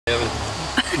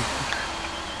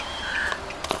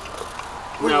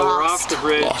No, we're off the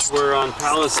bridge. Lost. We're on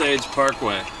Palisades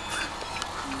Parkway.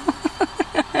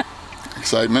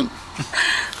 Excitement?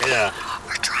 Yeah.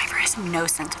 Our driver has no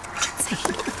sense of urgency.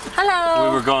 Hello.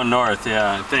 We were going north,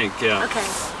 yeah, I think, yeah. Okay.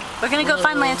 We're gonna go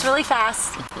find Lance really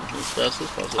fast. As fast as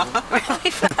possible.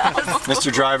 Really fast.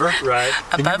 Mr. Driver? Right.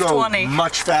 Can you go 20.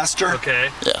 much faster?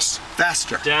 Okay. Yes.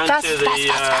 Faster. Down Fast, to the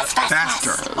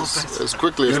Faster. As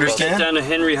quickly as understand? down to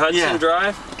Henry Hudson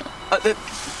Drive.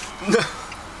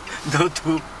 No,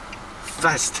 too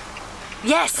fast.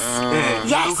 Yes.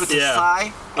 Yes. Look at the Yeah.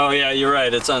 side. Oh yeah, you're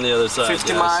right. It's on the other side.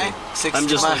 50 yeah, mile, 60 I'm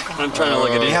just mile. I'm trying to look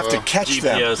at You have to catch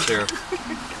GPS here.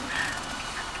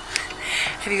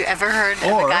 Have you ever heard of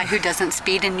a guy who doesn't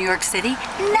speed in New York City?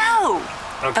 No.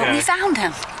 Okay. But we found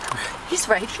him. He's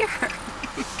right here.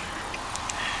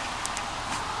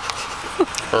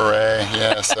 Hooray,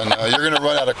 yes. And you're going to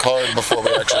run out of card before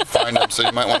we actually find him, so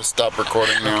you might want to stop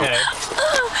recording now. Okay.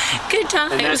 Oh, good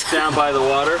times. And that's down by the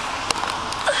water.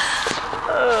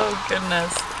 Oh,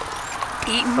 goodness.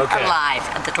 Eaten alive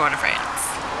at the Tour de France.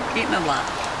 Eaten alive.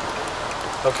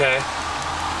 Okay.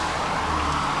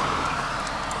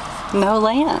 No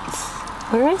Lance.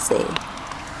 Where is he?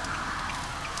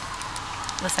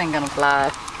 This ain't gonna fly.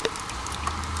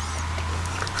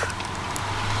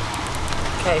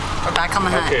 Okay, we're back on the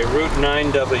hunt. Okay, Route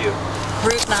 9W.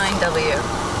 Route 9W.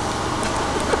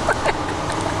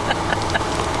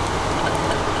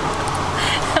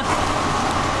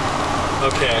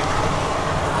 Okay.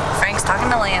 Frank's talking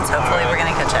to Lance. Hopefully we're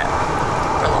gonna catch it.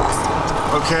 We're lost.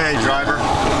 Okay, driver.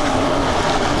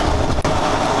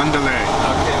 One delay.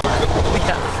 Okay.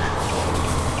 Yeah.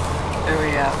 There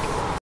we go.